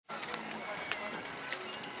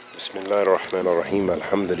بسم الله الرحمن الرحيم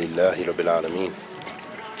الحمد لله رب العالمين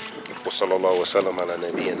وصلى الله وسلم على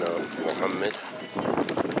نبينا محمد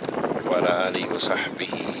وعلى آله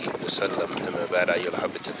وصحبه وسلم أما بعد أيها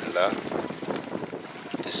الأحبة في الله.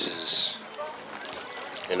 This is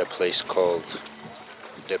in a place called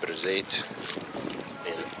Debre, Zeit,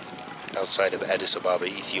 outside of Addis Ababa,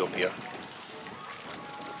 Ethiopia,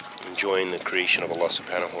 enjoying the creation of Allah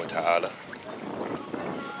subhanahu wa ta'ala.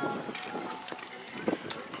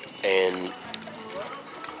 And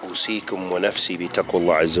أوصيكم ونفسي بتقوى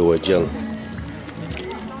الله عز وجل,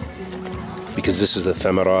 because this is the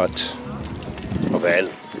thamarat of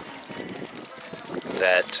ilm,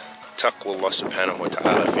 that taqwa Allah subhanahu wa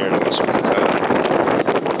ta'ala, fearing Allah subhanahu wa ta'ala,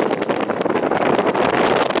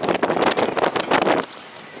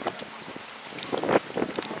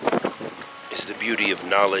 is the beauty of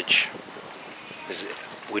knowledge.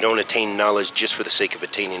 We don't attain knowledge just for the sake of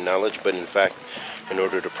attaining knowledge, but in fact in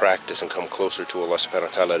order to practice and come closer to Allah subhanahu wa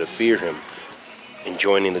ta'ala, to fear Him,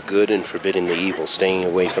 enjoining the good and forbidding the evil, staying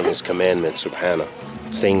away from His commandments, subhanahu,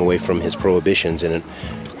 staying away from His prohibitions and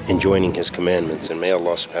enjoining His commandments. And may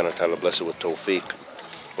Allah subhanahu wa ta'ala bless it with tawfiq,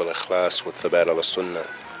 wal ikhlas, with thabat ala sunnah.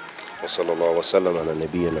 Wa sallallahu wa sallam ala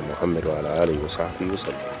nabiyyina Muhammad wa ala alihi wa sahbihi wa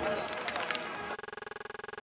sallam.